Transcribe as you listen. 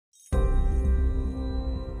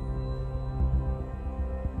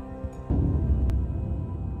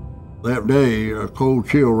That day, a cold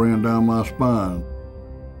chill ran down my spine.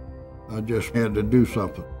 I just had to do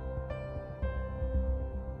something.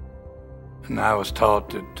 And I was taught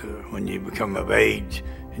that when you become of age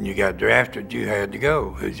and you got drafted, you had to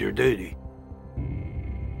go. It was your duty.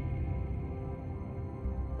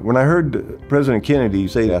 When I heard President Kennedy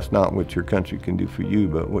say, "That's not what your country can do for you,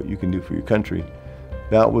 but what you can do for your country,"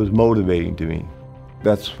 that was motivating to me.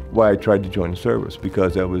 That's why I tried to join the service,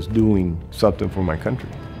 because I was doing something for my country.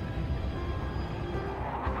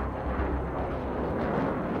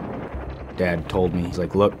 Dad told me, he's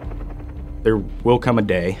like, look, there will come a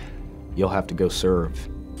day you'll have to go serve,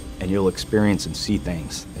 and you'll experience and see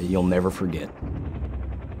things that you'll never forget.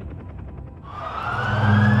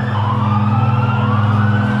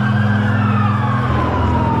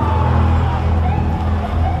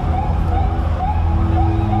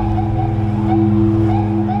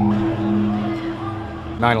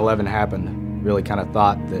 "9/11 happened, really kind of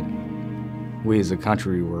thought that we as a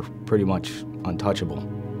country were pretty much untouchable.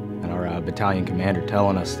 And our battalion commander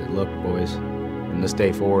telling us that, look, boys, from this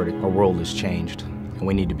day forward, our world has changed, and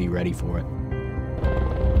we need to be ready for it."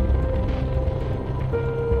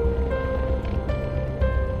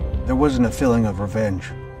 There wasn't a feeling of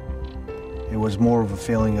revenge. It was more of a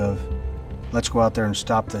feeling of, let's go out there and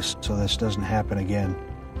stop this so this doesn't happen again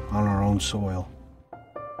on our own soil.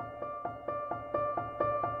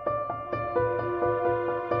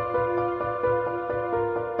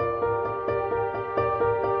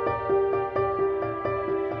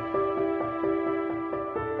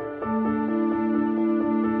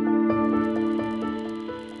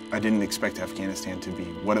 I didn't expect Afghanistan to be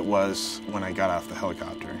what it was when I got off the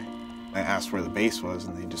helicopter. I asked where the base was,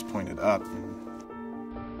 and they just pointed up.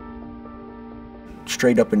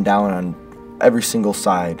 Straight up and down on every single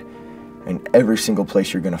side, and every single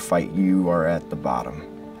place you're going to fight, you are at the bottom,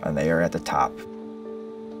 and they are at the top.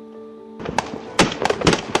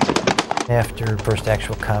 After first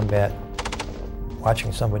actual combat,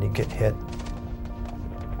 watching somebody get hit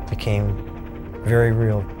became very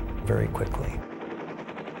real very quickly.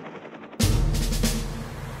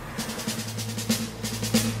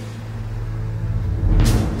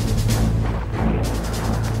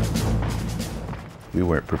 We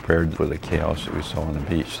weren't prepared for the chaos that we saw on the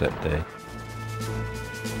beach that day.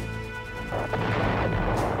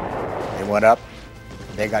 They went up,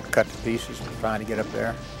 they got cut to pieces trying to get up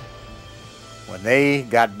there. When they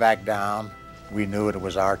got back down, we knew it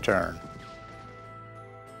was our turn.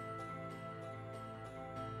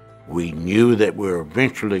 We knew that we were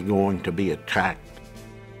eventually going to be attacked.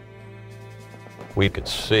 We could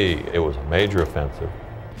see it was a major offensive.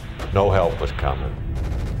 No help was coming,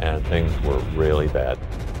 and things were really bad.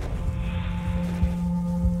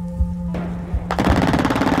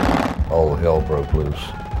 All hell broke loose,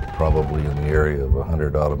 probably in the area of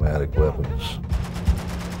 100 automatic weapons.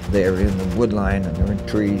 They're in the wood line and they're in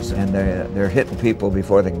trees, and they're hitting people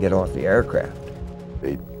before they can get off the aircraft.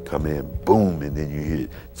 They come in, boom, and then you hear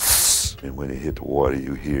it, and when it hit the water,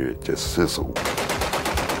 you hear it just sizzle.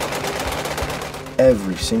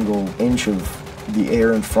 Every single inch of the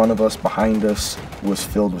air in front of us, behind us, was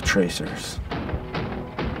filled with tracers.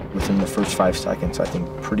 Within the first 5 seconds, I think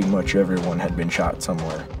pretty much everyone had been shot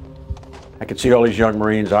somewhere. I could see all these young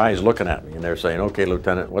Marines' eyes looking at me, and they're saying, "Okay,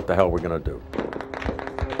 Lieutenant, what the hell are we going to do?"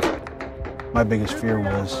 My biggest fear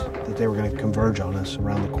was that they were going to converge on us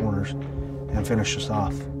around the corners and finish us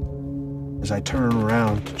off. As I turned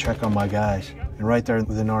around to check on my guys, and right there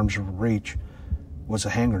within arm's reach was a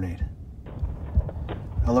hand grenade.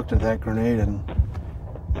 I looked at that grenade and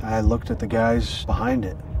I looked at the guys behind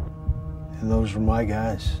it, and those were my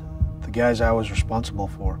guys, the guys I was responsible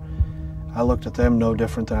for. I looked at them no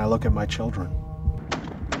different than I look at my children.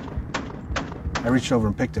 I reached over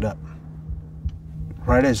and picked it up.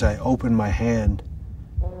 Right as I opened my hand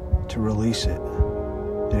to release it,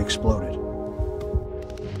 it exploded.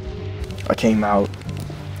 I came out,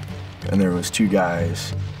 and there was 2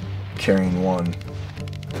 guys carrying one.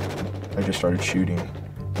 I just started shooting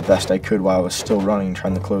the best I could while I was still running,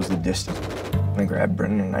 trying to close the distance. I grabbed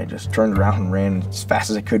Brendan and I just turned around and ran as fast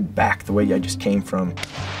as I could back the way I just came from.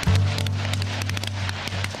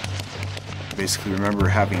 I basically remember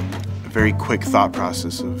having a very quick thought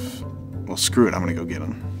process of, well, screw it, I'm gonna go get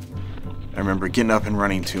him. I remember getting up and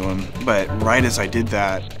running to him, but right as I did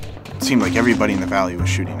that, it seemed like everybody in the valley was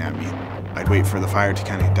shooting at me. I'd wait for the fire to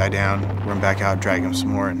kind of die down, run back out, drag him some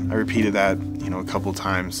more, and I repeated that, a couple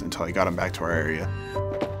times until I got him back to our area.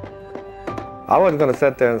 I wasn't going to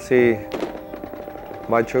sit there and see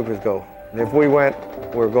my troopers go. If we went,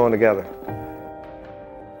 we were going together.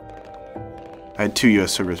 I had 2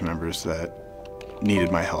 U.S. service members that needed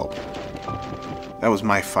my help. That was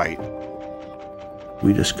my fight.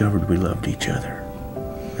 We discovered we loved each other,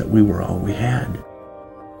 that we were all we had.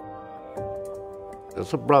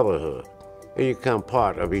 It's a brotherhood. You become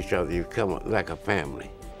part of each other. You become like a family.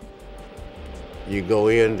 You go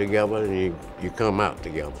in together and you come out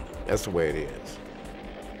together. That's the way it is.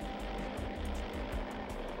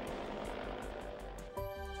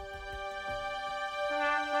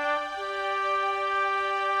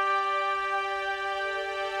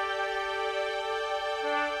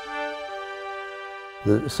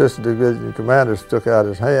 The assistant division commander stuck out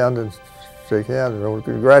his hand and shook hands and I want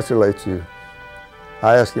to congratulate you.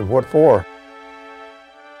 I asked him, what for?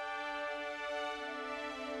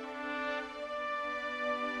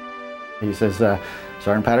 He says,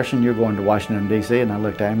 Sergeant Patterson, you're going to Washington, D.C. And I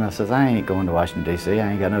looked at him and I says, I ain't going to Washington, D.C.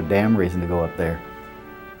 I ain't got no damn reason to go up there.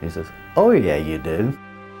 He says, oh yeah, you do.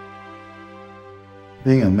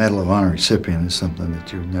 Being a Medal of Honor recipient is something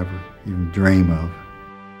that you would never even dream of.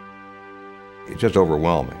 It's just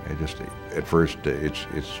overwhelming. At first,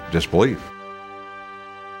 it's disbelief.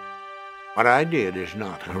 What I did is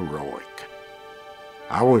not heroic.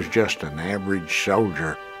 I was just an average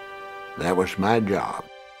soldier. That was my job.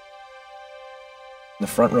 In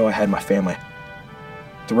the front row, I had my family.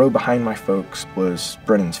 The row behind my folks was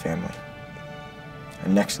Brennan's family.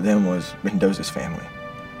 And next to them was Mendoza's family.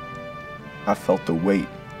 I felt the weight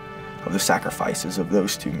of the sacrifices of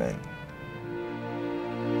those two men.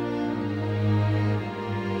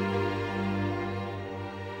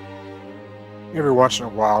 Every once in a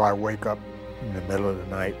while, I wake up in the middle of the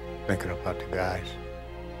night thinking about the guys.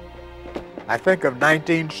 I think of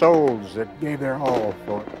 19 souls that gave their all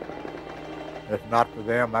for it. If not for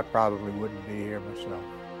them, I probably wouldn't be here myself.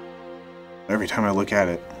 Every time I look at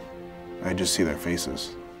it, I just see their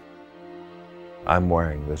faces. I'm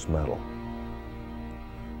wearing this medal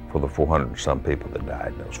for the 400 and some people that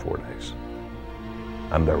died in those 4 days.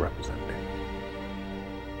 I'm their representative.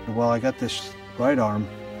 Well, I got this right arm,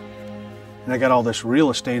 and I got all this real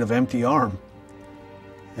estate of empty arm.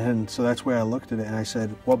 And so that's the way I looked at it, and I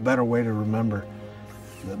said, what better way to remember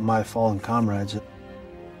my fallen comrades?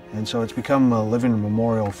 And so it's become a living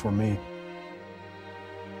memorial for me.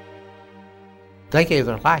 They gave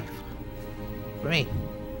their life for me.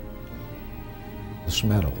 This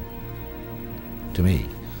medal, to me,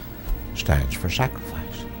 stands for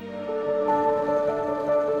sacrifice.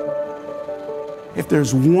 If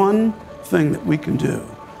there's one thing that we can do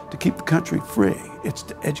to keep the country free, it's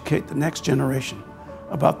to educate the next generation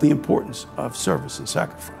about the importance of service and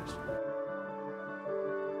sacrifice.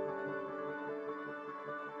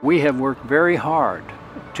 We have worked very hard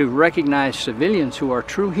to recognize civilians who are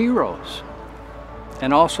true heroes,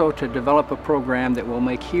 and also to develop a program that will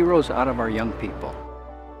make heroes out of our young people.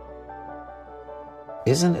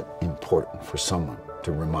 Isn't it important for someone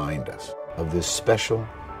to remind us of this special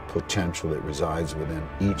potential that resides within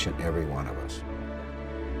each and every one of us?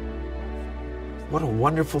 What a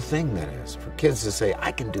wonderful thing that is for kids to say,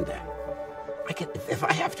 I can do that. I can, if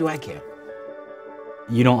I have to, I can.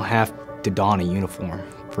 You don't have to don a uniform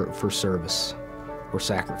for service or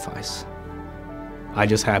sacrifice. I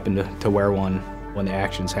just happened to wear one when the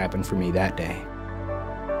actions happened for me that day.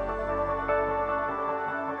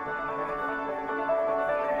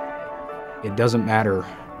 It doesn't matter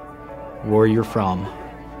where you're from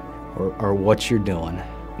or what you're doing.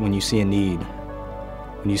 When you see a need,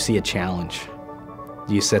 when you see a challenge,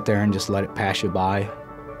 do you sit there and just let it pass you by?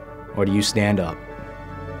 Or do you stand up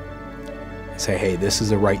and say, hey, this is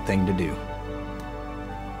the right thing to do,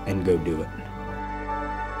 and go do it?